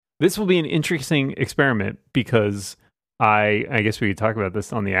This will be an interesting experiment because I guess we could talk about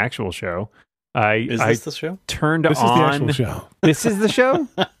this on the actual show. Is this the show? Turned This on. is the actual show. This is the show?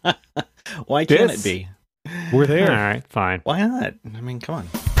 Why can't it be? We're there. All right, fine. Why not? I mean, come on.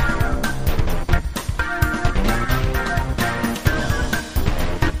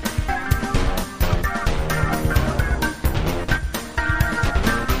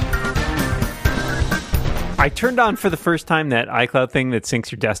 I turned on for the first time that iCloud thing that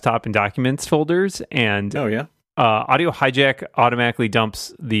syncs your desktop and documents folders, and Oh, yeah? Audio Hijack automatically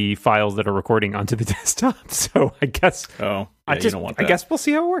dumps the files that are recording onto the desktop. So I guess Oh, yeah, you don't want that. I guess we'll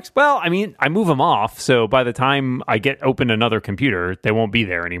see how it works. Well, I mean, I move them off, so by the time I open another computer, they won't be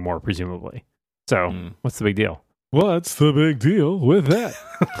there anymore, presumably. So what's the big deal? What's the big deal with that?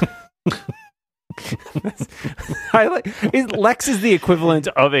 Lex is the equivalent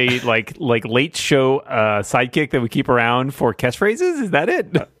of a like late show sidekick that we keep around for catchphrases. Is that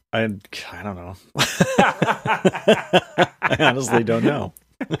it? I don't know. I honestly don't know.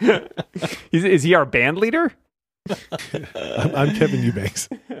 Is he our band leader? I'm Kevin Eubanks.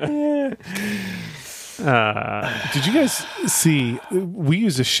 Did you guys see? We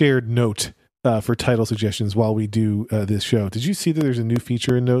use a shared note for title suggestions while we do this show. Did you see that there's a new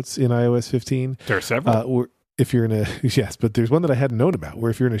feature in Notes in iOS 15? There are several. Or if you're in a yes, but there's one that I hadn't known about,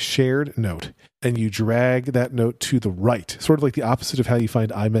 where if you're in a shared note and you drag that note to the right, sort of like the opposite of how you find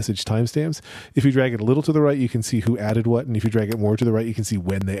iMessage timestamps. If you drag it a little to the right, you can see who added what, and if you drag it more to the right, you can see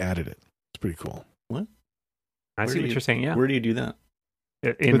when they added it. It's pretty cool. What? I see what you're saying. Yeah. Where do you do that?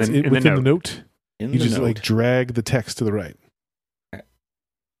 In Within the the note. note, In you the just note. like drag the text to the right.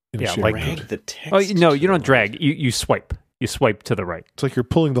 In a Yeah, shared like- note. Drag the text. Oh no, you don't to the drag. right. You swipe. You swipe to the right. It's like you're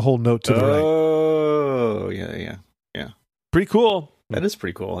pulling the whole note to the right. Oh, yeah. Pretty cool. That is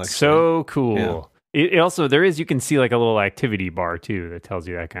pretty cool, actually. So cool. Yeah. It also you can see like a little activity bar too that tells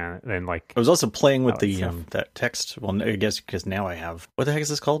you that kind of then like I was also playing with Oh, the it's that text. Well, I guess because now I have. What the heck is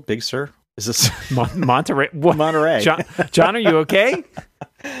this called? Big Sur? Is this Monterey. What? Monterey? John, are you okay?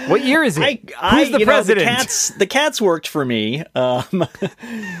 What year is it? Who's the you know, president? the cats worked for me.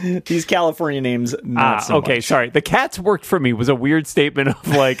 These California names, not so okay, much. sorry. The cats worked for me was a weird statement of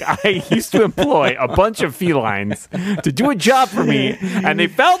like I used to employ a bunch of felines to do a job for me, and they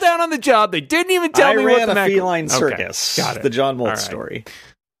fell down on the job. They didn't even tell I me ran what the a feline circus. Got it. The John Molt All right. story.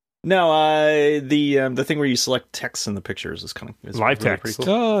 No, the thing where you select text in the pictures is kind of Live really text. Pretty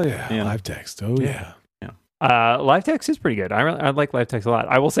cool. Oh yeah, Yeah. live text. Oh yeah. Live text is pretty good. I like live text a lot.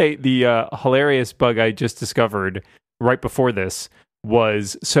 I will say the hilarious bug I just discovered right before this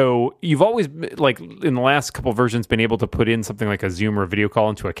was so you've always like in the last couple versions been able to put in something like a Zoom or a video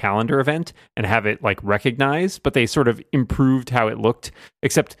call into a calendar event and have it like recognize, but they sort of improved how it looked,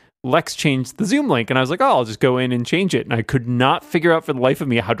 except Lex changed the Zoom link and I was like, oh, I'll just go in and change it. And I could not figure out for the life of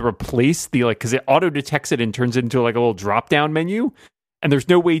me how to replace the because it auto detects it and turns it into like a little drop down menu. And there's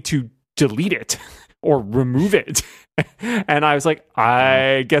no way to delete it or remove it. And I was like,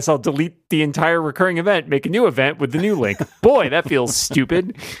 I guess I'll delete the entire recurring event, make a new event with the new link. Boy, that feels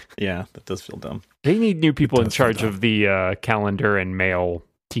stupid. Yeah, that does feel dumb. They need new people in does feel charge dumb. of the calendar and mail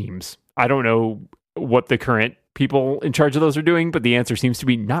teams. I don't know what the current people in charge of those are doing, but the answer seems to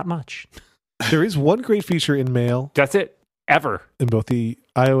be not much. There is one great feature in Mail That's it. Ever. in both the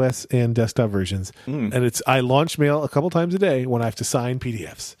iOS and desktop versions, and it's I launch Mail a couple times a day when I have to sign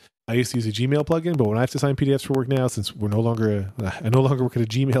PDFs. I used to use a Gmail plugin, but when I have to sign PDFs for work now, since I no longer work at a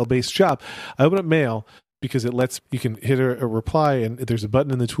Gmail-based shop, I open up Mail because it lets you can hit a reply, and there's a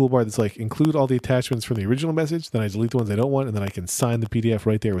button in the toolbar that's like include all the attachments from the original message. Then I delete the ones I don't want, and then I can sign the PDF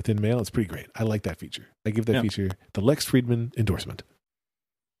right there within Mail. It's pretty great. I like that feature. I give that Yeah. feature the Lex Friedman endorsement.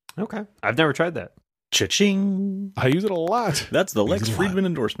 Okay. I've never tried that. Cha-ching! I use it a lot. That's the Lex Use it a lot. Friedman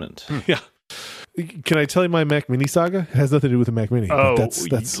endorsement. Yeah. Can I tell you my Mac Mini saga? It has nothing to do with the Mac Mini. but Oh, that's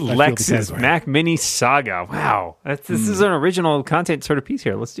I feel the Lex's category. Mac Mini Saga. Wow. This is an original content sort of piece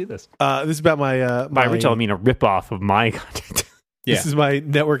here. Let's do this. This is about my By original, I mean a ripoff of my content. This is my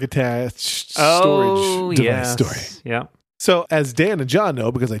network attached storage device story. Yeah. So, as Dan and John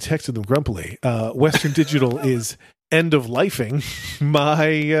know, because I texted them grumpily, Western Digital is end of lifing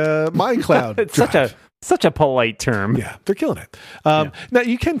my cloud. It's drive. such a polite term. Yeah, they're killing it. Now,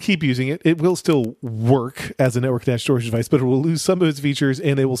 you can keep using it. It will still work as a network attached storage device, but it will lose some of its features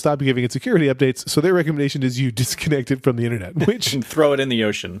and they will stop giving it security updates. So their recommendation is you disconnect it from the internet, which And throw it in the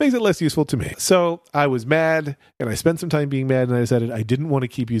ocean. makes it less useful to me. So I was mad and I spent some time being mad and I decided I didn't want to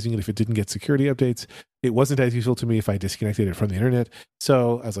keep using it if it didn't get security updates. It wasn't as useful to me if I disconnected it from the internet.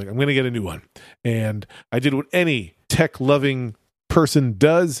 So I was like, I'm going to get a new one. And I did what any tech-loving person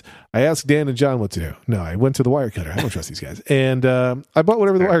does. I asked Dan and John what to do. No, I went to the Wirecutter. I don't trust these guys. And I bought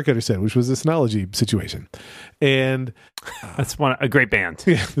whatever the Wirecutter said, which was a Synology situation. And that's a great band.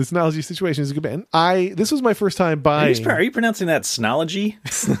 Yeah, the Synology situation is a good band. This was my first time buying. Are you pronouncing that Synology?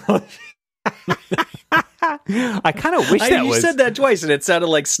 I kind of wish that you was. said that twice, and it sounded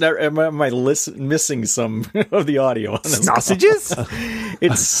like am I missing some of the audio on this? Sausages?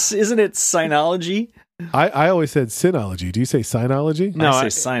 Isn't it Synology? I always said Synology. Do you say Synology? No, I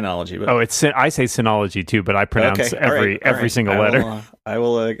say Synology. But... Oh, I say Synology too, but I pronounce every single letter. I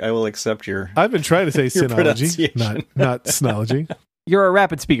will accept your. I've been trying to say Synology, not Synology. You're a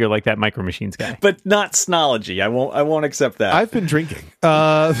rapid speaker like that Micro Machines guy, but not Synology. I won't accept that. I've been drinking.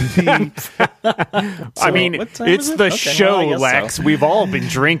 I mean, it's the show, Lex. So. We've all been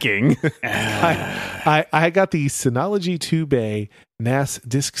drinking. I got the Synology 2-bay NAS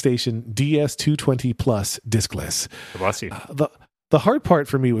Disk Station DS220 Plus diskless. Bless you. The hard part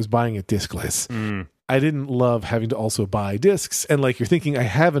for me was buying it diskless. I didn't love having to also buy discs. And like you're thinking, I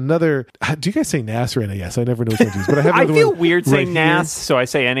have another. Do you guys say NAS or NAS? I never know which one to use. But I have I feel one weird saying right NAS, so I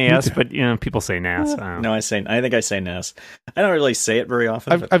say NAS. But people say NAS. No, I think I say NAS. I don't really say it very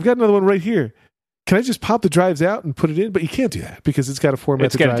often. I've got another one right here. Can I just pop the drives out and put it in? But you can't do that because it's got to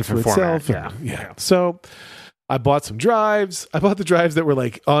format the drive for itself. Yeah. So I bought some drives. I bought the drives that were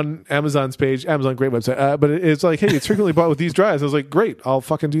like on Amazon's page. Amazon, great website. But it's like, hey, it's frequently bought with these drives. I was like, great, I'll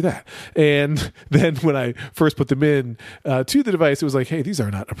fucking do that. And then when I first put them in to the device, it was like, hey, these are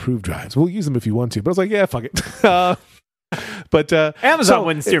not approved drives. We'll use them if you want to. But I was like, yeah, fuck it. But Amazon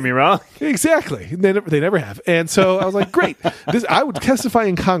wouldn't steer me wrong. Exactly. They never have. And so I was like, great. I would testify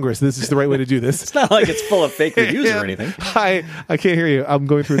in Congress this is the right way to do this. It's not like it's full of fake reviews or anything. I can't hear you. I'm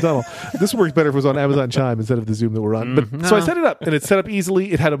going through a tunnel. This works better if it was on Amazon Chime instead of the Zoom that we're on. But so I set it up, and it's set up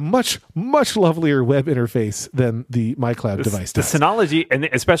easily. It had a much, much lovelier web interface than the MyCloud device does. The Synology, and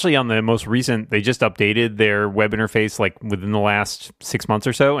especially on the most recent, they just updated their web interface like within the last 6 months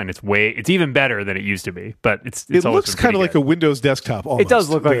or so, and it's even better than it used to be. But it looks kind of like a Windows desktop. Almost. It does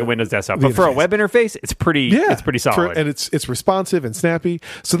look like a Windows desktop, but for a web interface, it's pretty solid, and it's responsive and snappy.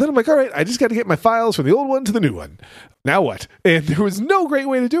 So then I'm like, all right, I just got to get my files from the old one to the new one. Now what? And there was no great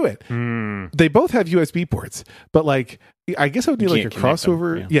way to do it. They both have USB ports, but like, I guess I would need like a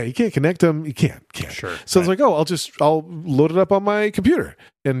crossover. Yeah, you can't connect them. You can't. Sure. So I was like, I'll load it up on my computer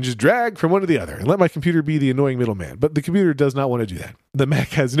and just drag from one to the other and let my computer be the annoying middleman. But the computer does not want to do that. The Mac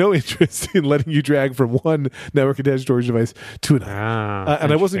has no interest in letting you drag from one network attached storage device to another.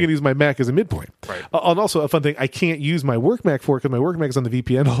 And I wasn't going to use my Mac as a midpoint. Right. And also a fun thing, I can't use my work Mac for it because my work Mac is on the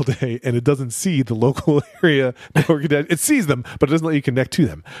VPN all day and it doesn't see the local area network attached. It sees them, but it doesn't let you connect to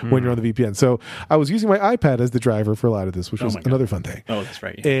them when you're on the VPN. So I was using my iPad as the driver for a lot of this, which was another fun thing. Oh, that's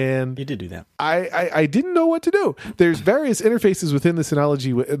right. And you did do that. I didn't know what to do. There's various interfaces within the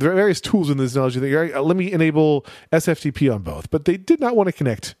Synology, there are various tools in the Synology that let me enable SFTP on both, but they did not want to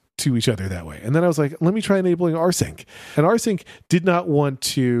connect to each other that way. And then I was like, let me try enabling rsync. And rsync did not want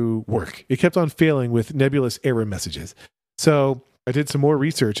to work. It kept on failing with nebulous error messages. So I did some more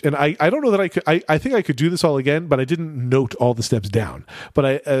research, and I don't know that I could. I think I could do this all again, but I didn't note all the steps down. But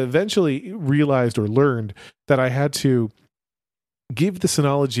I eventually realized or learned that I had to give the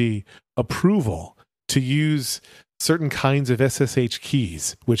Synology approval to use certain kinds of SSH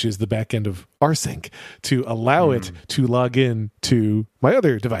keys, which is the back end of rsync, to allow it to log in to my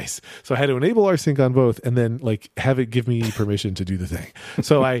other device. So I had to enable rsync on both and then like have it give me permission to do the thing.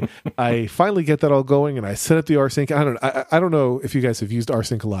 So I finally get that all going and I set up the rsync. I don't know if you guys have used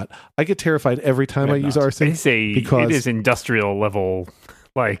rsync a lot. I get terrified every time I use rsync because it is industrial level.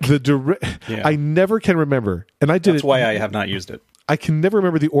 Like I never can remember, and I did. That's why I have not used it. I can never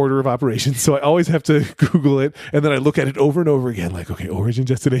remember the order of operations, so I always have to Google it, and then I look at it over and over again, like, okay, origin,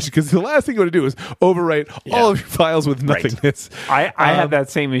 destination, because the last thing you want to do is overwrite all of your files with nothingness. Right. I have that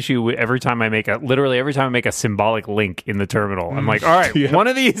same issue every time I make a symbolic link in the terminal. I'm like, all right, one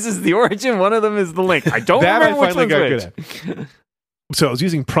of these is the origin, one of them is the link. I don't remember which one's which. So I was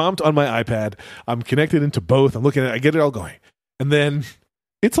using Prompt on my iPad. I'm connected into both. I'm looking at it. I get it all going. And then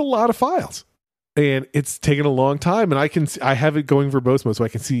it's a lot of files. And it's taken a long time, and I have it going verbose mode, so I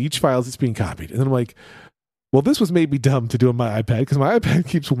can see each file that's being copied. And then I'm like, well, this was maybe dumb to do on my iPad because my iPad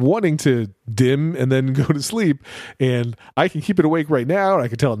keeps wanting to dim and then go to sleep, and I can keep it awake right now, and I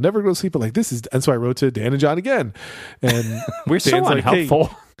can tell it never go to sleep. But like this is, and so I wrote to Dan and John again, and we're so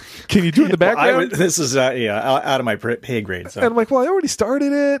unhelpful. Can you do it in the background? This is out of my pay grade. So. And I'm like, well, I already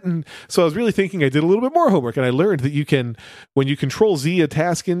started it. And so I was really thinking I did a little bit more homework, and I learned that you can, when you control Z a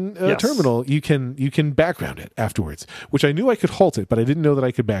task in terminal, you can background it afterwards, which I knew I could halt it, but I didn't know that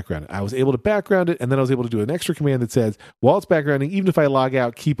I could background it. I was able to background it, and then I was able to do an extra command that says, while it's backgrounding, even if I log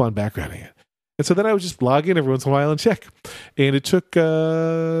out, keep on backgrounding it. And so then I would just log in every once in a while and check. And it took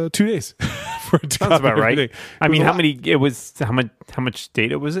 2 days for it to Sounds about right. everything. I mean, how much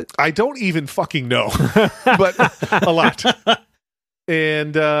data was it? I don't even fucking know, but a lot.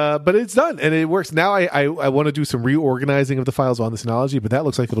 And but it's done and it works. Now I want to do some reorganizing of the files on the Synology, but that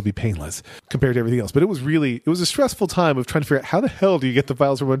looks like it'll be painless compared to everything else. But it was a stressful time of trying to figure out how the hell do you get the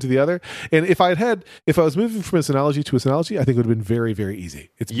files from one to the other. And if I was moving from a Synology to a Synology, I think it would have been very, very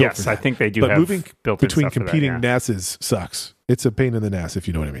easy. It's built for that. I think they do. But have moving built-in between stuff for that, competing yeah. NASs sucks. It's a pain in the NAS, if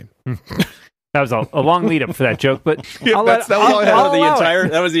you know what I mean. That was a long lead up for that joke, but Yeah, that was all I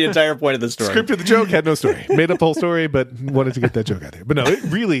had. That was the entire point of the story. Scripted the joke, had no story. Made up the whole story, but wanted to get that joke out there. But no,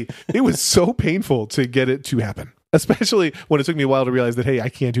 it was so painful to get it to happen. Especially when it took me a while to realize that, hey, I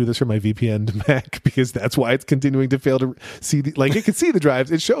can't do this from my VPN to Mac because that's why it's continuing to fail to see it can see the drives,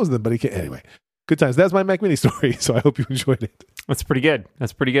 it shows them, but it can't. Anyway, good times. That's my Mac Mini story, so I hope you enjoyed it. That's pretty good.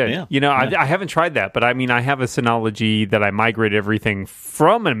 Yeah. You know, I haven't tried that, but I mean, I have a Synology that I migrated everything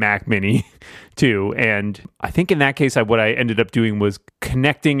from a Mac Mini to, and I think in that case, what I ended up doing was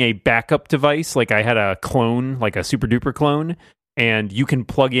connecting a backup device. Like I had a clone, like a super duper clone, and you can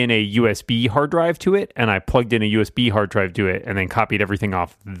plug in a USB hard drive to it, and I plugged in a USB hard drive to it, and then copied everything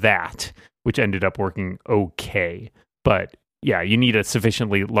off that, which ended up working okay. But yeah, you need a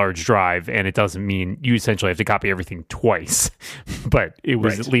sufficiently large drive, and it doesn't mean you essentially have to copy everything twice. But it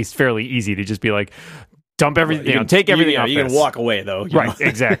was at least fairly easy to just be like, dump everything, take everything off. You can walk away though, right?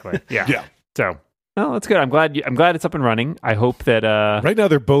 Exactly. Yeah. Yeah. So, oh, that's good. I'm glad it's up and running. I hope that right now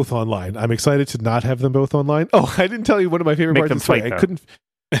they're both online. I'm excited to not have them both online. Oh, I didn't tell you one of my favorite parts of the story. I couldn't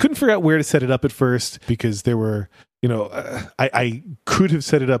figure out where to set it up at first because there were, I could have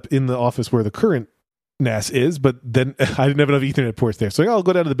set it up in the office where the current NAS is, but then I didn't have enough Ethernet ports there. So I'll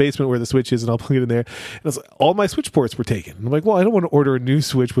go down to the basement where the switch is and I'll plug it in there. And it's like, all my switch ports were taken. And I'm like, well, I don't want to order a new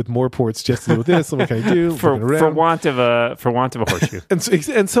switch with more ports just to deal with this. So what can I do? for want of a horseshoe.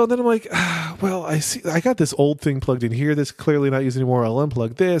 and so then I'm like, well, I got this old thing plugged in here that's clearly not used anymore. I'll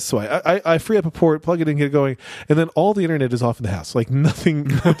unplug this. So I free up a port, plug it in, get it going, and then all the internet is off in the house. Like nothing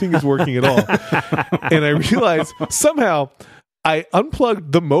is working at all. And I realized somehow I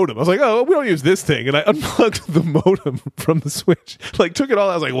unplugged the modem. I was like, oh, we don't use this thing. And I unplugged the modem from the switch. Like, took it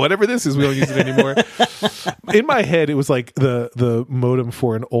all. I was like, whatever this is, we don't use it anymore. In my head, it was like the modem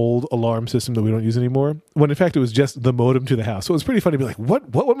for an old alarm system that we don't use anymore. When in fact, it was just the modem to the house. So it was pretty funny to be like, what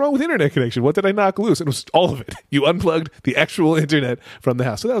went wrong with internet connection? What did I knock loose? And it was all of it. You unplugged the actual internet from the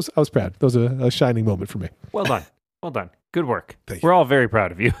house. So I was proud. That was a shining moment for me. Well done. Well done. Good work. Thank you. We're all very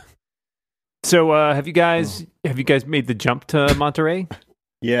proud of you. So, have you guys made the jump to Monterey?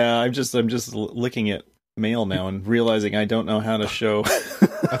 Yeah, I'm just looking at mail now and realizing I don't know how to show.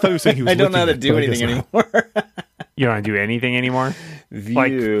 I thought he was saying he was. I don't know how to do anything anymore. You don't do anything anymore?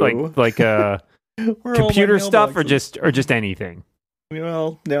 View. like computer stuff or just anything?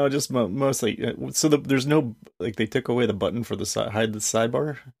 Well, no, just mostly. So there's no, like, they took away the button for hide the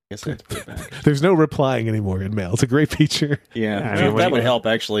sidebar. I guess I have to put it back. There's no replying anymore in mail. It's a great feature. Yeah, I mean, that would help,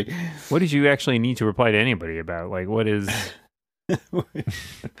 actually. What did you actually need to reply to anybody about? Like, what is...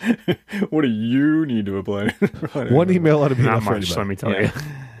 What do you need to reply? One email ought to be not enough for much, anybody. let me tell you.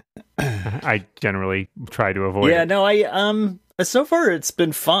 I generally try to avoid Yeah, it. no, so far it's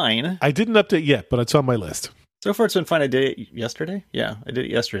been fine. I didn't update yet, but it's on my list. So far it's been fine. I did it yesterday. Yeah, I did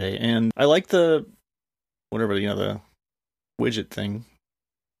it yesterday, and I like the the widget thing.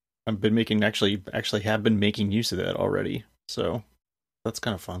 I've been making actually have been making use of that already, so that's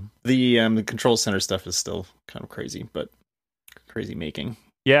kind of fun. The control center stuff is still kind of crazy, but crazy making.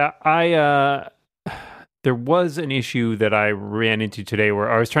 Yeah, there was an issue that I ran into today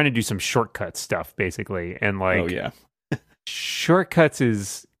where I was trying to do some shortcut stuff, basically, and like, oh yeah, shortcuts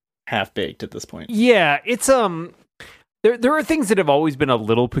is half baked at this point. Yeah, it's there are things that have always been a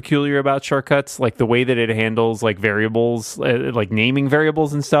little peculiar about shortcuts, like the way that it handles like variables, like naming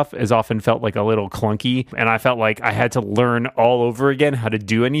variables and stuff has often felt like a little clunky, and I felt like I had to learn all over again how to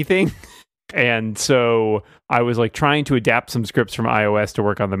do anything. And so I was like trying to adapt some scripts from iOS to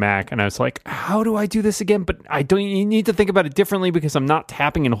work on the Mac, and I was like, how do I do this again? But you need to think about it differently because I'm not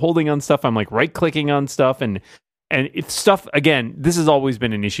tapping and holding on stuff. I'm like right clicking on stuff, and it's stuff, again, this has always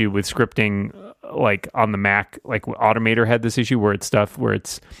been an issue with scripting, like on the Mac. Like Automator had this issue where it's stuff where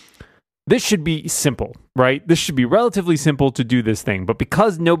it's this should be simple, right? This should be relatively simple to do this thing. But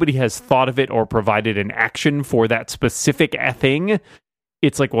because nobody has thought of it or provided an action for that specific thing,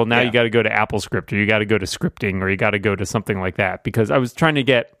 it's like, well, now you got to go to AppleScript, or you got to go to scripting, or you got to go to something like that. Because I was trying to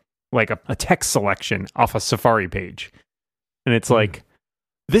get like a text selection off a Safari page. And it's like,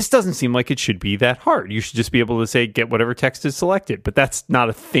 this doesn't seem like it should be that hard. You should just be able to say, get whatever text is selected. But that's not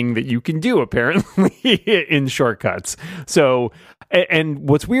a thing that you can do, apparently, in shortcuts. So, and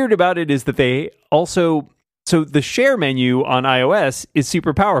what's weird about it is that they also, so the share menu on iOS is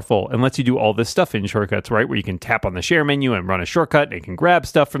super powerful and lets you do all this stuff in shortcuts, right? Where you can tap on the share menu and run a shortcut and it can grab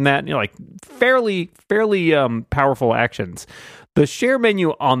stuff from that. And you're like, fairly powerful actions. The share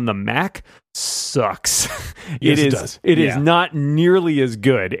menu on the Mac sucks. Yes, it does. It is not nearly as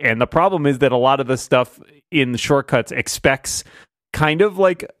good. And the problem is that a lot of the stuff in the shortcuts expects kind of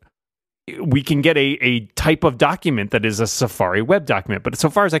like we can get a type of document that is a Safari web document. But so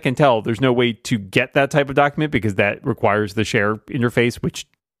far as I can tell, there's no way to get that type of document because that requires the share interface, which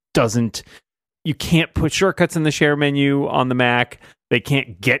doesn't, you can't put shortcuts in the share menu on the Mac. They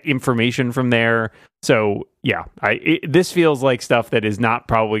can't get information from there. So yeah, this feels like stuff that is not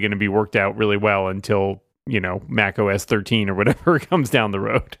probably going to be worked out really well until, Mac OS 13 or whatever comes down the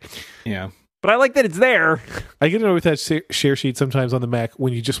road. Yeah. But I like that it's there. I get annoyed with that share sheet sometimes on the Mac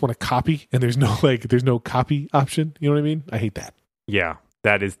when you just want to copy and there's no copy option. You know what I mean? I hate that. Yeah,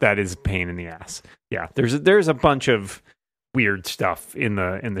 that is a pain in the ass. Yeah, there's a bunch of weird stuff in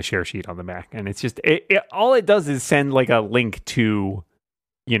the share sheet on the Mac, and it's just all it does is send like a link to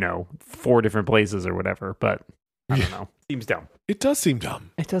 4 different places or whatever. But I don't know. Seems dumb. It does seem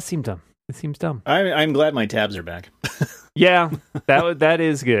dumb. It seems dumb. I'm glad my tabs are back. Yeah, that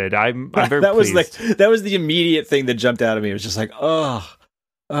is good. I'm very pleased. That was the immediate thing that jumped out at me. It was just like, oh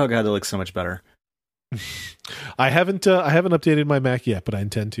god, that looks so much better. I haven't updated my Mac yet, but I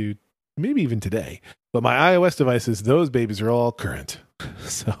intend to, maybe even today. But my iOS devices, those babies are all current,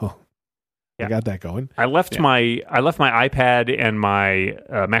 so I got that going. I left my iPad and my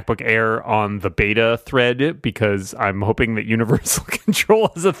MacBook Air on the beta thread because I'm hoping that Universal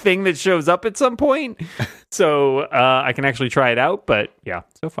Control is a thing that shows up at some point, so I can actually try it out. But yeah,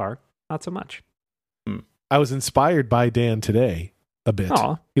 so far not so much. I was inspired by Dan today a bit.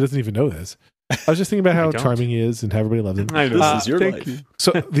 Aww. He doesn't even know this. I was just thinking about how charming he is and how everybody loves him. This is your life.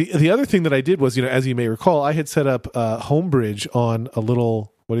 So the other thing that I did was, as you may recall, I had set up Homebridge on a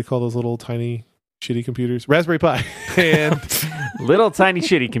little, what do you call those little tiny shitty computers? Raspberry Pi. And little tiny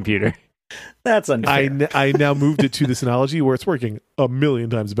shitty computer. That's unfair. I now moved it to the Synology where it's working 1,000,000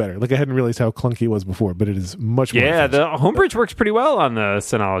 times better. Like I hadn't realized how clunky it was before, but it is much more. Yeah, the Homebridge works pretty well on the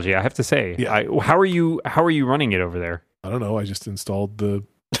Synology, I have to say. Yeah. How are you running it over there? I don't know. I just installed the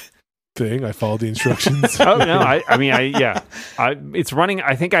thing. I followed the instructions. Oh no, it's running.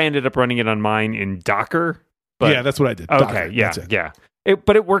 I think I ended up running it on mine in Docker. But, yeah, that's what I did. Okay, Docker, yeah.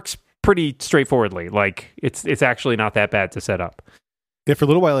 But it works pretty straightforwardly. Like it's actually not that bad to set up. Yeah, for a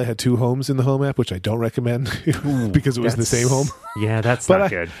little while I had 2 homes in the Home app, which I don't recommend because it was the same home. Yeah, that's not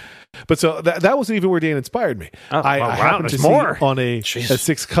good. But so that wasn't even where Dan inspired me. I happened to see on a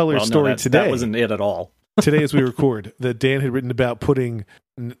 6-color story today. That wasn't it at all. Today, as we record, that Dan had written about putting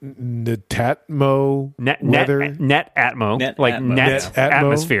Netatmo weather, Netatmo, like net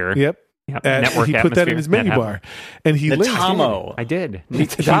atmosphere. Yep. Network he put that in his menu bar, and he linked. I did. He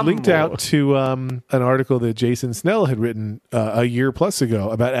linked out to an article that Jason Snell had written a year plus ago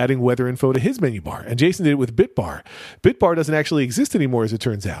about adding weather info to his menu bar, and Jason did it with Bitbar. Bitbar doesn't actually exist anymore, as it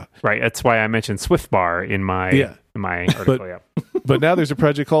turns out. Right. That's why I mentioned SwiftBar in my article. But now there's a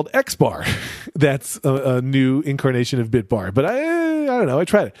project called XBar that's a new incarnation of Bitbar. But I don't know. I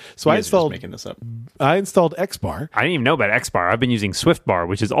tried it. So I installed XBar. I didn't even know about XBar. I've been using SwiftBar,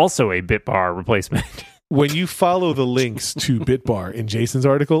 which is also a Bitbar replacement. When you follow the links to Bitbar in Jason's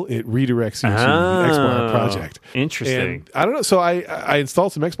article, it redirects you to the XBar project. Interesting. And I don't know. So I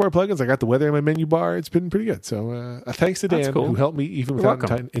installed some XBar plugins. I got the weather in my menu bar. It's been pretty good. So thanks to Dan, who helped me even without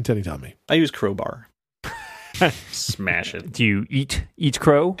intending to help me. I use Crowbar. Smash it. Do you eat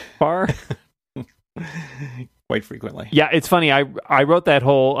crow bar? Quite frequently. Yeah, it's funny. I wrote that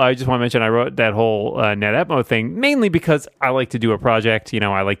whole. I just want to mention I wrote that whole NetAtmo thing mainly because I like to do a project.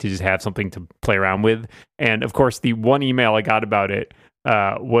 I like to just have something to play around with. And of course, the one email I got about it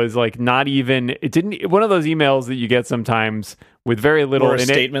was like not even. It didn't. One of those emails that you get sometimes with very little or a in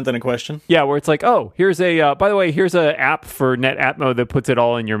statement it. than a question. Yeah, where it's like, oh, here's a. By the way, here's an app for NetAtmo that puts it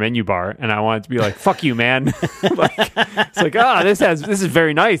all in your menu bar, and I wanted to be like, fuck you, man. It's like, this is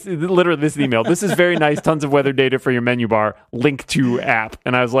very nice. Literally, this is the email. This is very nice. Tons of weather data for your menu bar. Link to app,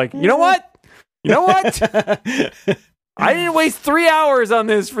 and I was like, you know what? I didn't waste 3 hours on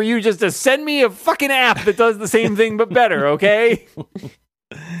this for you just to send me a fucking app that does the same thing but better, okay?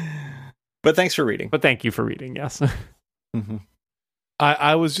 But thanks for reading. But thank you for reading, yes. Mm-hmm.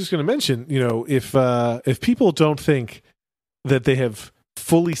 I was just going to mention, if people don't think that they have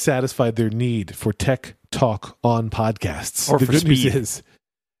fully satisfied their need for tech talk on podcasts, Or the for good speed. news is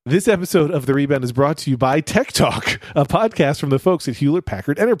this episode of The Rebound is brought to you by Tech Talk, a podcast from the folks at Hewlett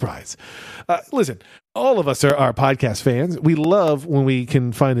Packard Enterprise. Listen, all of us are podcast fans. We love when we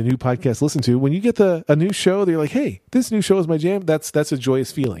can find a new podcast to listen to. When you get a new show, they're like, hey, this new show is my jam. That's a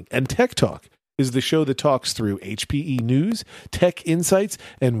joyous feeling. And Tech Talk is the show that talks through HPE news, tech insights,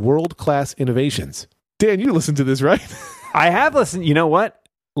 and world-class innovations. Dan, you listen to this, right? I have listened. You know what?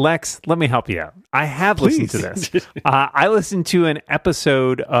 Lex, let me help you out. I have listened to this. I listened to an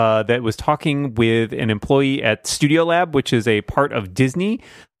episode that was talking with an employee at Studio Lab, which is a part of Disney,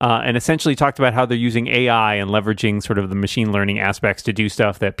 and essentially talked about how they're using AI and leveraging sort of the machine learning aspects to do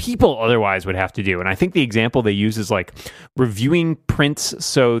stuff that people otherwise would have to do. And I think the example they use is like reviewing prints,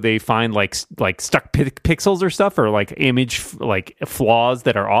 so they find like stuck pixels or stuff, or like image flaws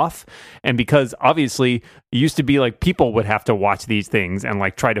that are off. And because obviously it used to be like people would have to watch these things and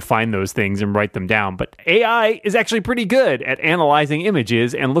like try to find those things and write them down. But AI is actually pretty good at analyzing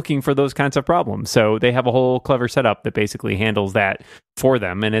images and looking for those kinds of problems. So they have a whole clever setup that basically handles that for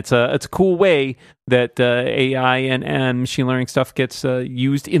them. And it's a cool way that AI and machine learning stuff gets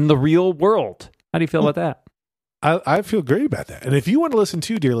used in the real world. How do you feel about that? I feel great about that. And if you want to listen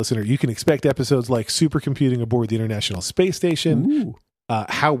to, dear listener, you can expect episodes like supercomputing aboard the International Space Station,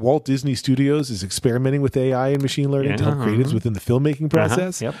 how Walt Disney Studios is experimenting with AI and machine learning to help creatives within the filmmaking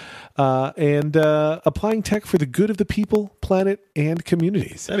process, and applying tech for the good of the people, planet, and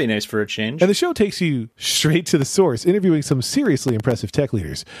communities. That'd be nice for a change. And the show takes you straight to the source, interviewing some seriously impressive tech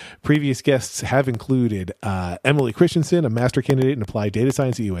leaders. Previous guests have included Emily Christensen, a master candidate in applied data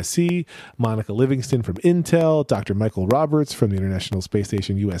science at USC, Monica Livingston from Intel, Dr. Michael Roberts from the International Space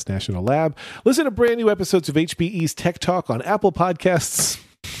Station U.S. National Lab. Listen to brand new episodes of HPE's Tech Talk on Apple Podcasts,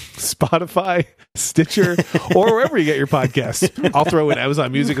 Spotify, Stitcher, or wherever you get your podcasts. I'll throw in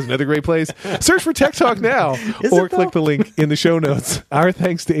Amazon Music as another great place. Search for Tech Talk now, or click the link in the show notes. Our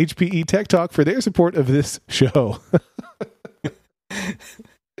thanks to HPE Tech Talk for their support of this show.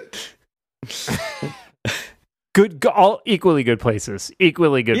 All equally good places.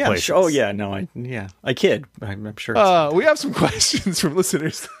 Equally good places. Oh yeah, no, I kid. I'm sure. We have some questions from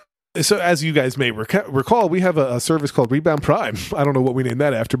listeners. So as you guys may recall, we have a service called Rebound Prime. I don't know what we named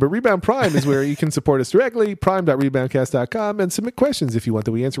that after, but Rebound Prime is where you can support us directly, prime.reboundcast.com, and submit questions if you want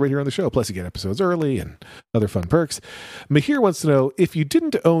that we answer right here on the show. Plus, you get episodes early and other fun perks. Mahir wants to know, if you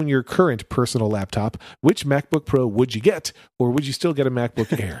didn't own your current personal laptop, which MacBook Pro would you get, or would you still get a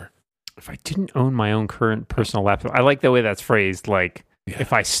MacBook Air? If I didn't own my own current personal laptop, I like the way that's phrased. Like,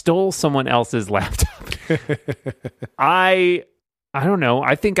 if I stole someone else's laptop, I don't know.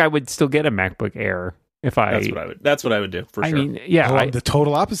 I think I would still get a MacBook Air if I. That's what I would do for sure. I mean, yeah, I'm the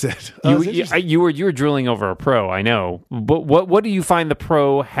total opposite. You were drilling over a Pro. I know, but what do you find the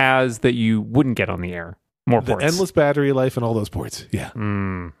Pro has that you wouldn't get on the Air? More ports, endless battery life, and all those ports. Yeah.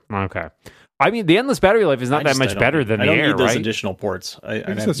 Okay. I mean, the endless battery life is not that much better than the Air, right? I don't need those additional ports. I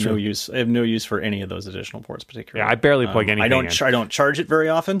have no use. I have no use for any of those additional ports, particularly. Yeah, I barely plug anything. I don't charge it very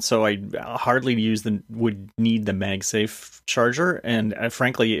often, so I hardly would need the MagSafe charger. And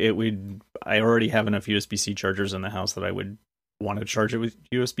frankly, I already have enough USB-C chargers in the house that I would want to charge it with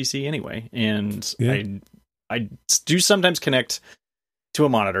USB-C anyway. And I do sometimes connect to a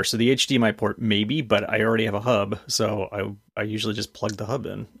monitor, so the HDMI port maybe, but I already have a hub, so I usually just plug the hub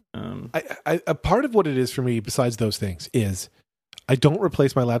in. A part of what it is for me, besides those things, is I don't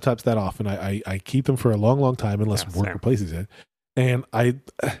replace my laptops that often. I keep them for a long time unless work replaces it. And I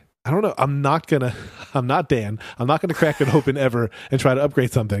don't know. I'm not Dan. I'm not going to crack it open ever and try to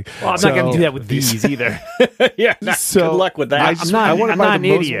upgrade something. Well, I'm not going to do that with these either. Yeah. Good luck with that. I'm not an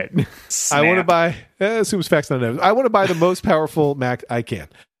idiot. I want to buy. Assumes facts, not evidence. I want to buy the most powerful Mac I can.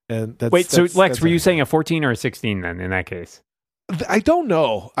 And so Lex, were you saying a 14 or a 16 then? In that case, I don't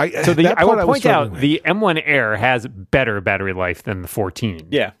know. I will point out the M1 Air has better battery life than the 14.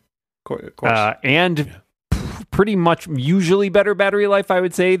 Yeah, of course. Pretty much usually better battery life, I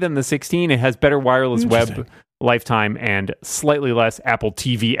would say, than the 16. It has better wireless web lifetime and slightly less Apple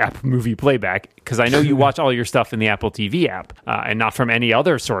TV app movie playback, because I know you watch all your stuff in the Apple TV app and not from any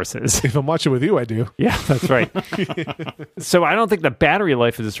other sources. If I'm watching with you, I do. Yeah, that's right. So I don't think the battery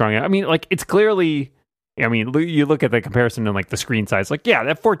life is as strong. I mean, like, it's clearly... I mean, you look at the comparison in like the screen size, like, yeah,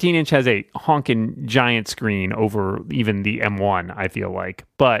 that 14-inch has a honking giant screen over even the M1, I feel like.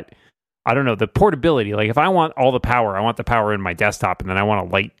 But I don't know, the portability. Like if I want all the power, I want the power in my desktop, and then I want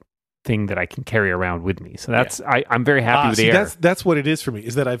a light thing that I can carry around with me. So that's I'm very happy with the Air. That's what it is for me.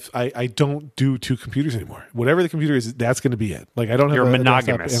 Is that I don't do two computers anymore. Whatever the computer is, that's going to be it. Like I don't have You're a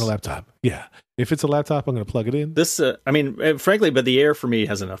monogamous. desktop and a laptop. Yeah, if it's a laptop, I'm going to plug it in. This, I mean, frankly, but the Air for me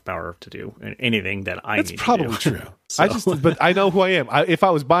has enough power to do anything that I need. That's probably to do. true. So. But I know who I am. If I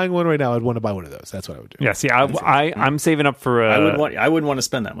was buying one right now, I'd want to buy one of those. That's what I would do. Yeah, see, I'm saving up for. I wouldn't want to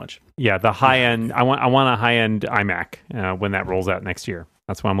spend that much. Yeah, the high end. I want a high end iMac when that rolls out next year.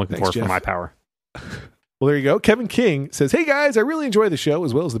 That's what I'm looking for my power. Well, there you go. Kevin King says, "Hey guys, I really enjoy the show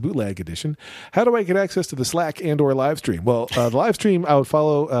as well as the bootleg edition. How do I get access to the Slack and/or live stream?" Well, the live stream, I would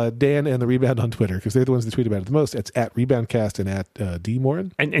follow Dan and the Rebound on Twitter because they're the ones that tweet about it the most. It's at ReboundCast and at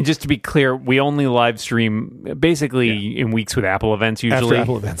DMorin. And just to be clear, we only live stream basically in weeks with Apple events usually. After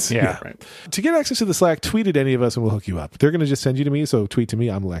Apple events, yeah. Right. To get access to the Slack, tweet at any of us and we'll hook you up. They're going to just send you to me, so tweet to me.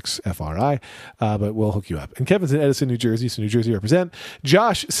 I'm Lex FRI, but we'll hook you up. And Kevin's in Edison, New Jersey, so New Jersey represent.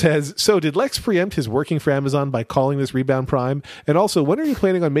 Josh says, "So did Lex preempt his working for Amazon by calling this Rebound Prime? And also, when are you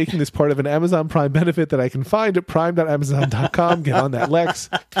planning on making this part of an Amazon Prime benefit that I can find at prime.amazon.com? Get on that, Lex."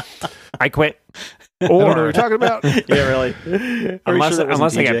 I quit. Or, I don't know what you're talking about. Yeah, really.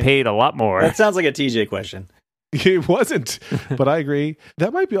 Unless I get paid a lot more. That sounds like a TJ question. It wasn't, but I agree.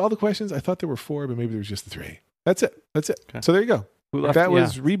 That might be all the questions. I thought there were 4, but maybe there was just the 3. That's it. Okay. So there you go. That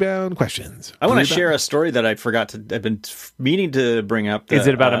was Rebound questions. I want to share a story that I forgot to. I've been meaning to bring up. Is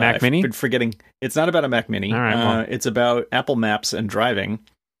it about a Mac Mini? I've been forgetting. It's not about a Mac Mini. All right, it's about Apple Maps and driving.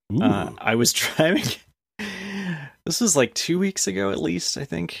 I was driving. This was like 2 weeks ago, at least, I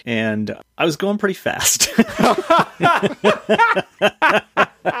think, and I was going pretty fast. And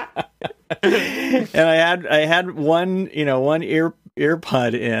I had one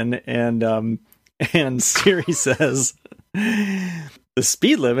earpod in, and Siri says, "The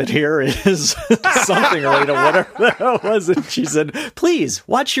speed limit here is something," or whatever the hell was it. She said, "Please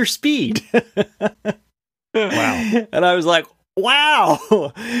watch your speed." Wow. And I was like,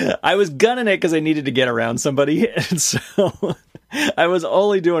 wow. I was gunning it because I needed to get around somebody. And so I was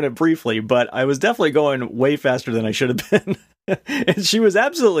only doing it briefly, but I was definitely going way faster than I should have been. And she was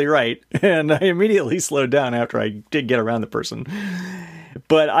absolutely right. And I immediately slowed down after I did get around the person.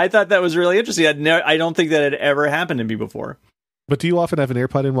 But I thought that was really interesting. I don't think that had ever happened to me before. But do you often have an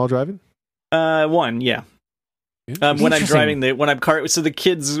AirPod in while driving? One, yeah. When I'm driving, so the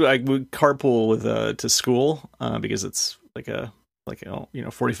kids would carpool with to school because it's like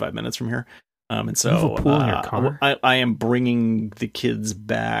 45 minutes from here. And so you have a pool in your car? I am bringing the kids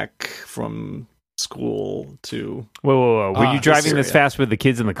back from school to. Whoa! Were you driving this fast with the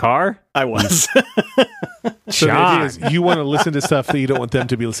kids in the car? I was. So the idea is you want to listen to stuff that you don't want them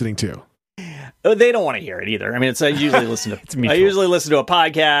to be listening to. They don't want to hear it either. I mean, I usually listen to I usually listen to a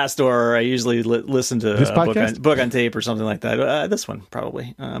podcast, or I usually listen to a book on tape or something like that. This one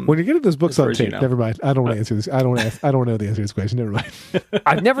probably. When you're getting those books on tape, never mind. I don't want to answer this. I don't know the answer to this question. Never mind.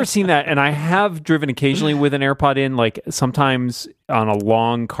 I've never seen that, and I have driven occasionally with an AirPod in. Like sometimes on a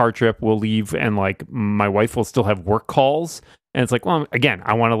long car trip, we'll leave, and like my wife will still have work calls. And it's like, well, again,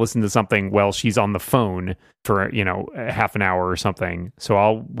 I want to listen to something while she's on the phone for, a half an hour or something. So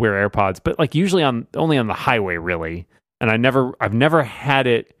I'll wear AirPods, but like usually only on the highway, really. And I've never had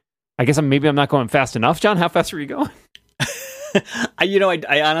it. I guess maybe I'm not going fast enough. John, how fast were you going?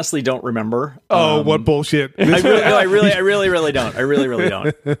 I honestly don't remember. Oh, what bullshit! I really don't. I really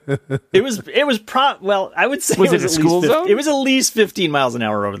don't. It was I would say was it a school zone? It was at least 15 miles an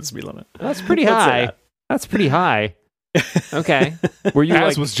hour over the speed limit. That's pretty high. That's pretty high. Okay. Were you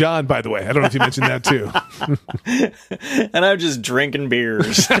As was John, by the way. I don't know if you mentioned that too. And I'm just drinking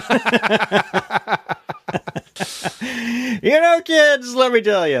beers. Kids, let me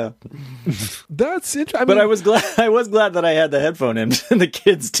tell you. That's interesting. But I was glad that I had the headphone in and the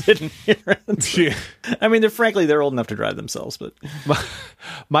kids didn't hear it. Yeah. I mean, they're old enough to drive themselves, but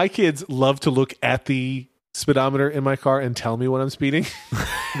my kids love to look at the speedometer in my car and tell me when I'm speeding.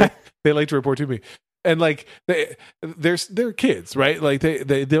 They like to report to me. And like they're kids, right? Like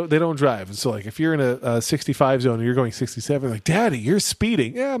they don't drive, and so like if you're in a 65 zone and you're going 67, like, Daddy, you're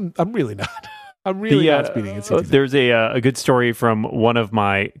speeding. Yeah, I'm really not. I'm really not speeding. There's a good story from one of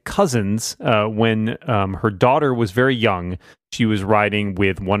my cousins when her daughter was very young. She was riding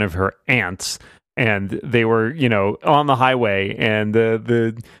with one of her aunts, and they were on the highway, and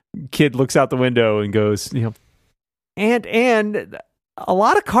the kid looks out the window and goes, and a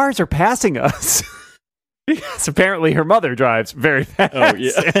lot of cars are passing us. Because apparently her mother drives very fast. Oh,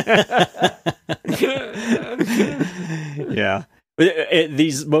 yeah. Yeah. But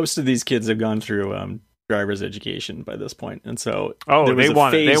most of these kids have gone through driver's education by this point, and so they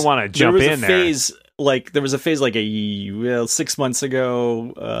want to jump in there. There was a phase like 6 months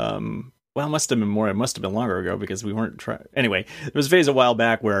ago. Well, it must have been more. It must have been longer ago because we weren't trying. Anyway, there was a phase a while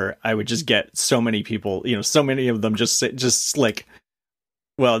back where I would just get so many people, so many of them just like,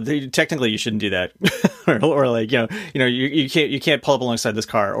 well, technically you shouldn't do that, or like, you can't pull up alongside this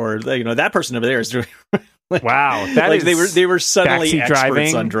car, or that person over there is doing. Wow, that like is they were suddenly experts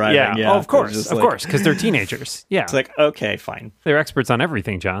driving. on driving. Yeah. Oh, of course, because they're teenagers. Yeah, it's like, okay, fine. They're experts on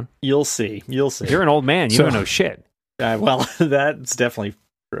everything, John. You'll see. You're an old man. You don't know shit. Well, that's definitely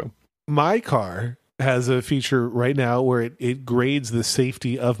true. My car has a feature right now where it grades the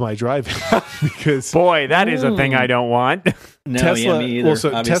safety of my driving because boy, that is a thing I don't want. No, Tesla, me either,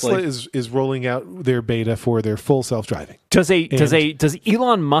 Tesla is rolling out their beta for their full self-driving. Does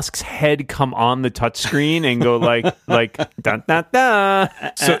Elon Musk's head come on the touchscreen and go like dun dun dun?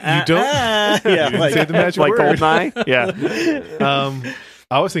 So you don't say the magic like word. Goldeneye? Yeah.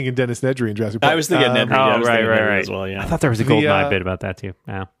 I was thinking Dennis Nedry in Jurassic Park. I was thinking Nedry. Right. As well. Yeah. I thought there was a Goldeneye bit about that too.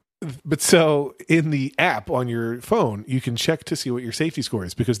 Yeah. But so in the app on your phone, you can check to see what your safety score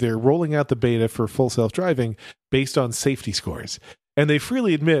is because they're rolling out the beta for full self-driving based on safety scores. And they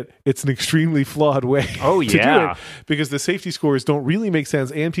freely admit it's an extremely flawed way to do it because the safety scores don't really make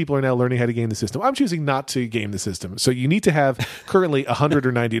sense and people are now learning how to game the system. I'm choosing not to game the system. So you need to have currently 100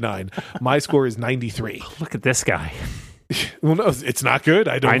 or 99. My score is 93. Look at this guy. Well, no, it's not good.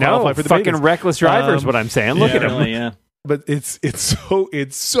 I don't qualify for the fucking betas. Reckless driver is what I'm saying. Look at him. Really, yeah. But it's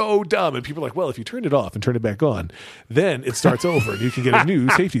so dumb, and people are like, well, if you turn it off and turn it back on, then it starts over, and you can get a new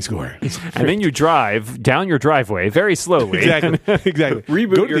safety score. And then you drive down your driveway very slowly. Exactly.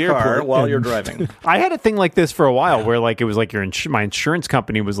 Reboot your car while you're driving. I had a thing like this for a while, where like it was like my insurance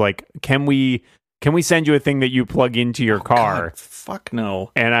company was like, "Can we send you a thing that you plug into your car?" God, fuck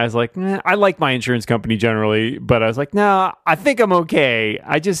no. And I was like, I like my insurance company generally, but I was like, no, I think I'm okay.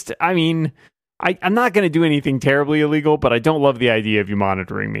 I'm not going to do anything terribly illegal, but I don't love the idea of you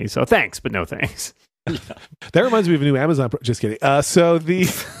monitoring me. So thanks, but no thanks. That reminds me of a new Amazon. Just kidding.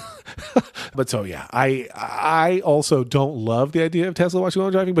 But so yeah, I also don't love the idea of Tesla watching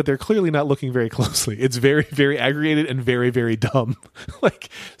while driving, but they're clearly not looking very closely. It's very, very aggregated and very, very dumb. Like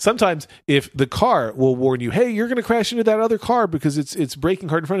sometimes if the car will warn you, hey, you're going to crash into that other car because it's braking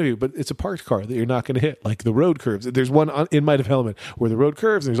hard in front of you, but it's a parked car that you're not going to hit, like the road curves. There's one in my development where the road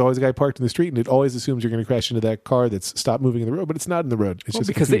curves and there's always a guy parked in the street and it always assumes you're going to crash into that car that's stopped moving in the road, but it's not in the road. It's just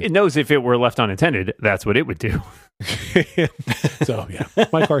because it knows if it were left unattended, that's what it would do. So yeah,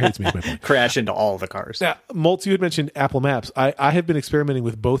 my car hates me. Crash into all the cars. Now, Moltz, you had mentioned Apple Maps. I have been experimenting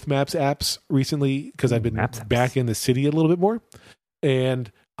with both Maps apps recently because I've been back in the city a little bit more.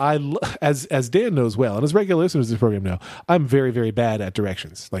 And as Dan knows well, and as regular listeners to this program know, I'm very, very bad at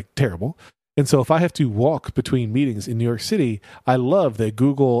directions, like terrible. And so if I have to walk between meetings in New York City, I love that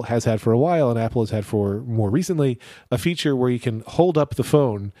Google has had for a while and Apple has had for more recently a feature where you can hold up the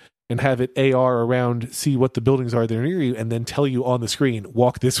phone and have it AR around, see what the buildings are that are near you, and then tell you on the screen,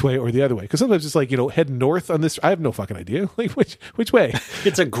 walk this way or the other way. Because sometimes it's like, head north on this. I have no fucking idea. Like, which way?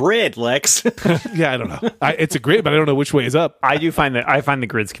 It's a grid, Lex. Yeah, I don't know. It's a grid, but I don't know which way is up. I find the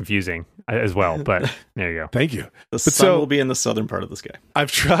grids confusing as well, but there you go. Thank you. The sun will be in the southern part of the sky. I've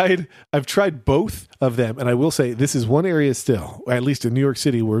tried both of them, and I will say this is one area still, at least in New York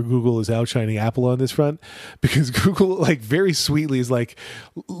City, where Google is outshining Apple on this front, because Google, like, very sweetly is like,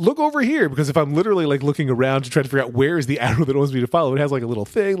 look over here, because if I'm literally like looking around to try to figure out where is the arrow that wants me to follow, it has like a little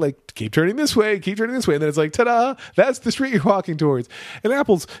thing like keep turning this way, and then it's like, ta-da, that's the street you're walking towards. And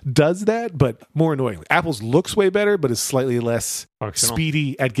Apple's does that, but more annoyingly. Apple's looks way better, but is slightly less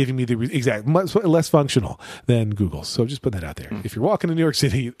speedy at giving me the exact, much less functional than Google's. So just put that out there. If you're walking in New York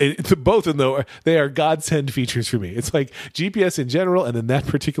City, both of them, they are godsend features for me. It's like GPS in general, and then that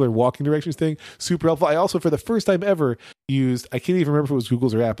particular walking directions thing, super helpful. I also, for the first time ever, used, I can't even remember if it was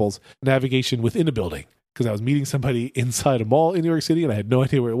Google's or Apple's, navigation within a building. Because I was meeting somebody inside a mall in New York City and I had no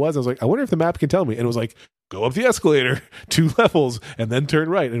idea where it was. I was like, I wonder if the map can tell me. And it was like, go up the escalator 2 levels and then turn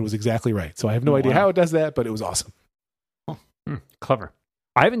right. And it was exactly right. So I have no idea how it does that, but it was awesome. Clever.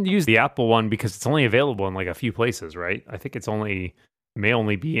 I haven't used the Apple one because it's only available in like a few places, right? I think may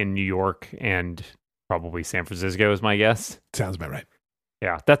only be in New York and probably San Francisco is my guess. Sounds about right.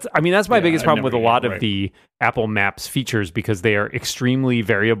 Yeah, that's my biggest problem with a lot of the Apple Maps features, because they are extremely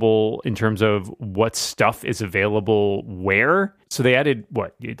variable in terms of what stuff is available where. So they added,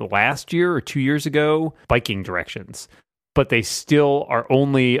 the last year or 2 years ago, biking directions, but they still are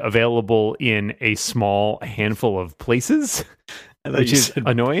only available in a small handful of places. which is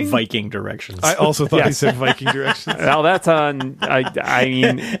annoying. Viking directions. I also thought he said Viking directions. Well, that's on. I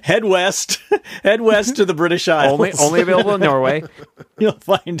mean, head west to the British Isles. Only available in Norway. You'll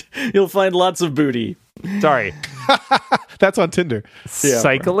find lots of booty. Sorry, that's on Tinder.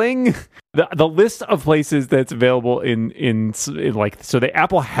 Cycling. The list of places that's available in like, so the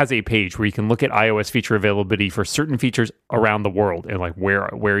Apple has a page where you can look at iOS feature availability for certain features around the world and like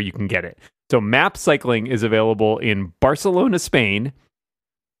where you can get it. So map cycling is available in Barcelona, Spain,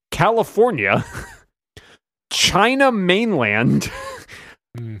 California, China mainland,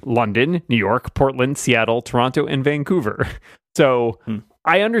 London, New York, Portland, Seattle, Toronto, and Vancouver. So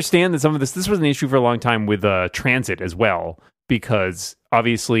I understand that some of this was an issue for a long time with transit as well, because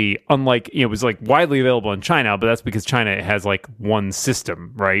obviously, unlike, it was like widely available in China, but that's because China has like one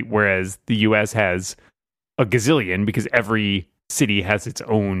system, right? Whereas the US has a gazillion because every city has its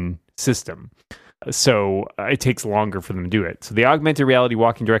own system. So it takes longer for them to do it. So the augmented reality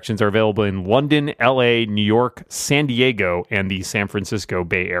walking directions are available in London, LA, New York, San Diego, and the San Francisco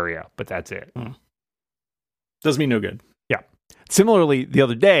Bay Area. But that's it. Does me no good. Yeah. Similarly, the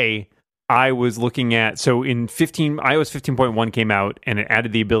other day, I was looking at, so in iOS 15.1 came out, and it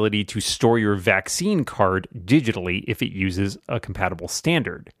added the ability to store your vaccine card digitally if it uses a compatible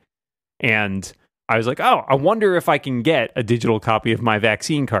standard. And I was like, oh, I wonder if I can get a digital copy of my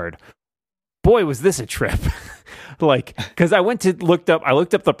vaccine card. Boy, was this a trip. Like, because I looked up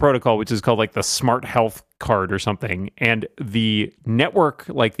the protocol, which is called like the Smart Health card or something. And the network,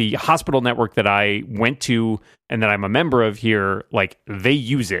 like the hospital network that I went to and that I'm a member of here, like they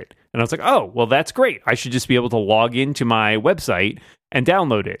use it. And I was like, oh, well, that's great. I should just be able to log into my website and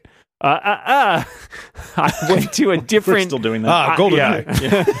download it. I went to a different... We're still doing that.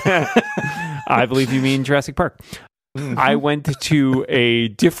 GoldenEye. I believe you mean Jurassic Park. I went to a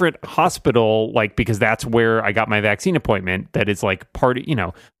different hospital, like, because that's where I got my vaccine appointment. That is like part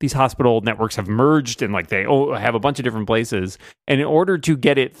of, these hospital networks have merged and like they have a bunch of different places. And in order to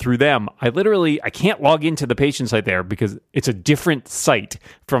get it through them, I can't log into the patient site there because it's a different site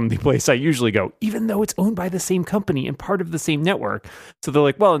from the place I usually go, even though it's owned by the same company and part of the same network. So they're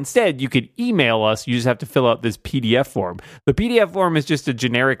like, well, instead you could email us. You just have to fill out this PDF form. The PDF form is just a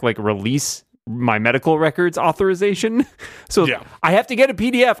generic like release my medical records authorization. So I have to get a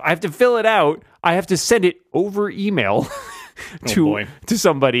PDF. I have to fill it out. I have to send it over email to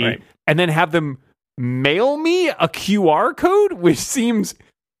somebody, right, and then have them mail me a QR code, which seems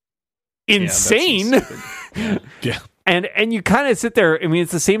insane. Yeah. And you kind of sit there. I mean,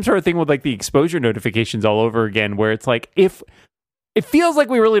 it's the same sort of thing with like the exposure notifications all over again, where it's like, if it feels like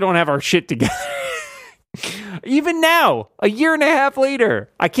we really don't have our shit together. Even now, a year and a half later,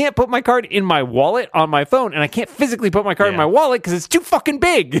 I can't put my card in my wallet on my phone, and I can't physically put my card in my wallet because it's too fucking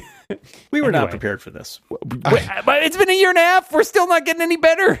big. We were not prepared for this. But it's been a year and a half. We're still not getting any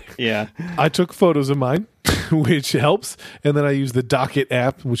better. Yeah. I took photos of mine, which helps, and then I use the Docket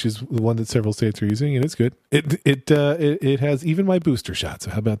app, which is the one that several states are using, and it's good. It has even my booster shot.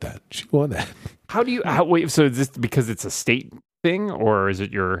 So how about that? She won that. Wait, so is this because it's a state thing, or is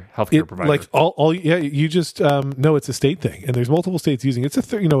it your healthcare provider? Like you just no, it's a state thing, and there's multiple states using it.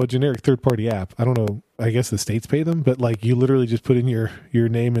 It's a generic third party app. I don't know. I guess the states pay them, but like you literally just put in your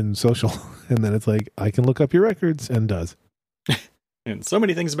name and social, and then it's like I can look up your records, and does. And so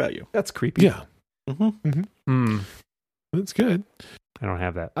many things about you. That's creepy. Yeah. That's good. I don't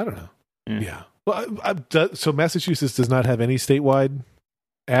have that. I don't know. Yeah. Well, so Massachusetts does not have any statewide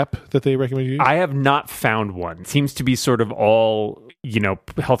app that they recommend you use? I have not found one. It seems to be sort of all,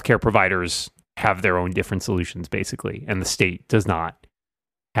 healthcare providers have their own different solutions, basically, and the state does not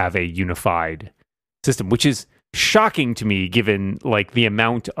have a unified system, which is shocking to me given like the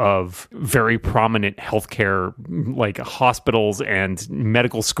amount of very prominent healthcare like hospitals and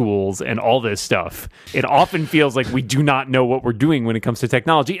medical schools and all this stuff. It often feels like we do not know what we're doing when it comes to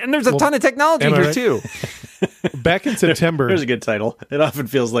technology, and there's a ton of technology here too. Back in September, there's a good title. It often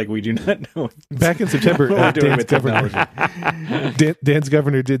feels like we do not know. Back in September, Dan's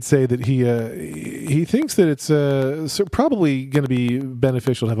governor did say that he thinks that it's probably going to be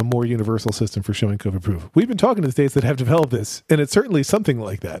beneficial to have a more universal system for showing COVID proof. We've been talking to the states that have developed this, and it's certainly something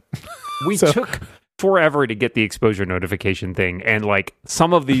like that. We took forever to get the exposure notification thing, and like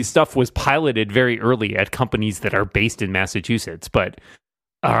some of the stuff was piloted very early at companies that are based in Massachusetts, but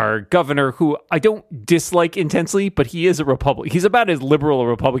our governor, who I don't dislike intensely, but he is a Republican. He's about as liberal a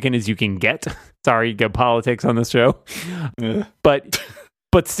Republican as you can get. Sorry, get politics on this show.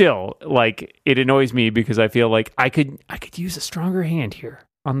 But still, like, it annoys me because I feel like I could use a stronger hand here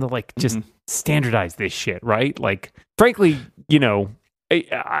on the, like, just standardize this shit, right? Like, frankly,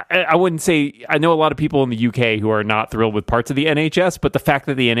 I wouldn't say, I know a lot of people in the UK who are not thrilled with parts of the NHS, but the fact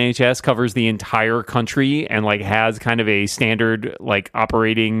that the NHS covers the entire country and like has kind of a standard like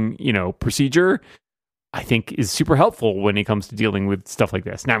operating, procedure, I think is super helpful when it comes to dealing with stuff like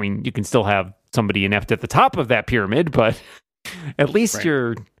this. Now, I mean, you can still have somebody inept at the top of that pyramid, but at least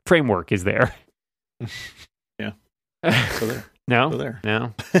your framework is there. Yeah. So there. No, So there.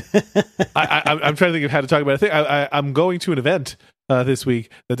 No. I'm trying to think of how to talk about it. I'm going to an event this week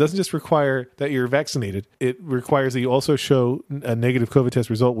that doesn't just require that you're vaccinated. It requires that you also show a negative COVID test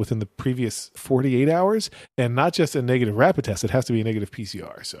result within the previous 48 hours, and not just a negative rapid test. It has to be a negative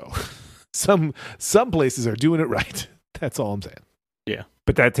PCR. So some places are doing it right. That's all I'm saying. Yeah,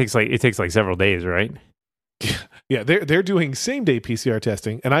 but it takes like several days, right? Yeah, they're doing same day PCR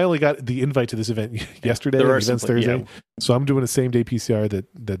testing, and I only got the invite to this event yesterday. The event's Thursday, so I'm doing a same day PCR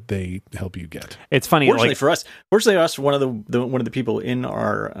that they help you get. It's funny. Fortunately for us, one of the people in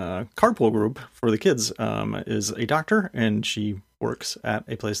our carpool group for the kids is a doctor, and she works at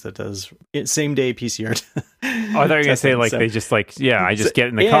a place that does same day PCR. Oh, I thought you were gonna say like they just like I just get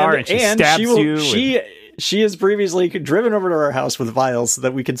in the car and she stabs you. She has previously driven over to our house with vials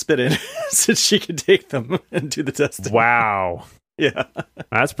that we can spit in so she can take them and do the testing. Wow. Yeah.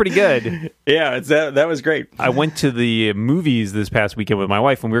 That's pretty good. Yeah, that was great. I went to the movies this past weekend with my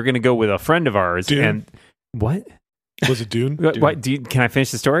wife, and we were going to go with a friend of ours. Dune. And what? Was it Dune? What? Can I finish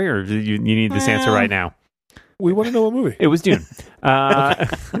the story, or do you need this answer right now? We want to know what movie. It was Dune.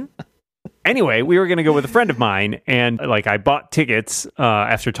 Anyway, we were going to go with a friend of mine, and like I bought tickets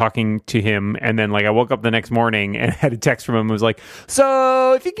after talking to him, and then like I woke up the next morning and had a text from him. It was like,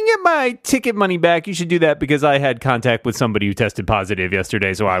 "So if you can get my ticket money back, you should do that because I had contact with somebody who tested positive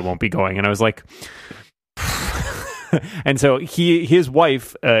yesterday, so I won't be going." And I was like, and so his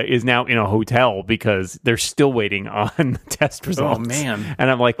wife is now in a hotel because they're still waiting on the test results. Oh man!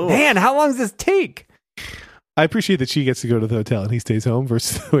 And I'm like, man, how long does this take? I appreciate that she gets to go to the hotel and he stays home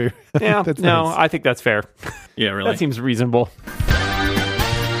versus where. Yeah, no, nice. I think that's fair. Yeah, really. That seems reasonable.